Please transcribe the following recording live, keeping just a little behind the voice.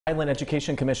Island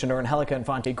Education Commissioner Angelica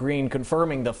Infante Green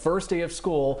confirming the first day of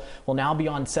school will now be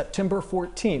on September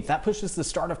 14th. That pushes the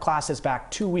start of classes back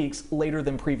 2 weeks later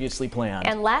than previously planned.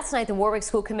 And last night, the Warwick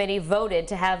School Committee voted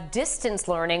to have distance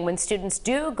learning when students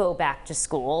do go back to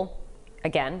school.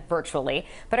 Again, virtually.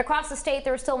 But across the state,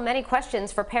 there are still many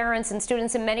questions for parents and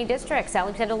students in many districts.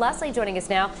 Alexander Leslie joining us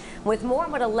now with more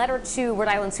on what a letter to Rhode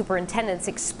Island superintendents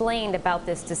explained about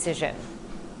this decision.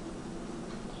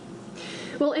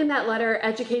 Well, in that letter,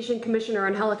 Education Commissioner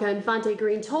Angelica Infante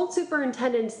Green told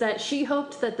superintendents that she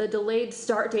hoped that the delayed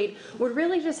start date would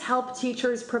really just help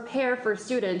teachers prepare for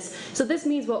students. So this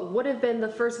means what would have been the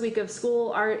first week of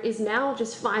school is now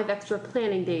just 5 extra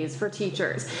planning days for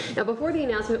teachers. Now, before the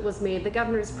announcement was made, the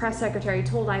governor's press secretary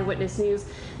told Eyewitness News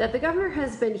that the governor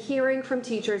has been hearing from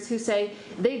teachers who say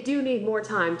they do need more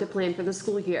time to plan for the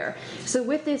school year. So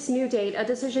with this new date, a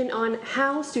decision on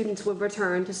how students would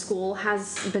return to school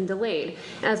has been delayed.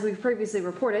 As we've previously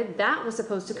reported, that was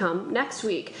supposed to come next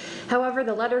week. However,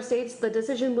 the letter states the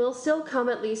decision will still come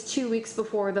at least 2 weeks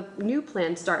before the new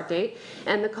planned start date,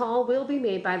 and the call will be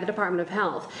made by the Department of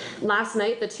Health. Last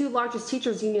night, the 2 largest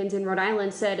teachers unions in Rhode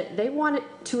Island said they wanted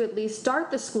to at least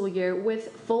start the school year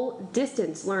with full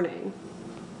distance learning.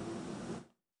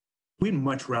 We'd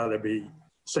much rather be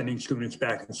sending students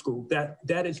back in school.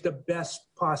 That is the best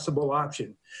possible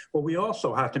option. But we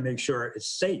also have to make sure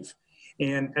it's safe.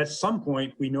 And at some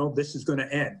point, we know this is going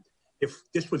to end. If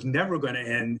this was never going to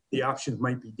end, the options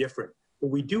might be different. But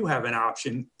we do have an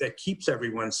option that keeps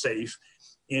everyone safe.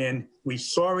 And we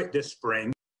saw it this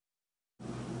spring.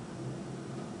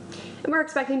 And we're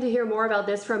expecting to hear more about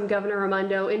this from Governor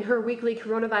Raimondo in her weekly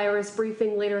coronavirus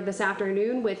briefing later this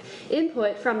afternoon with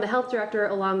input from the health director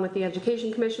along with the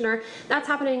education commissioner. That's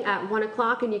happening at 1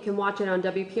 o'clock, and you can watch it on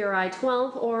WPRI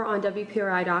 12 or on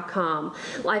WPRI.com.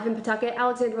 Live in Pawtucket,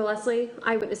 Alexandra Leslie,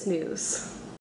 Eyewitness News.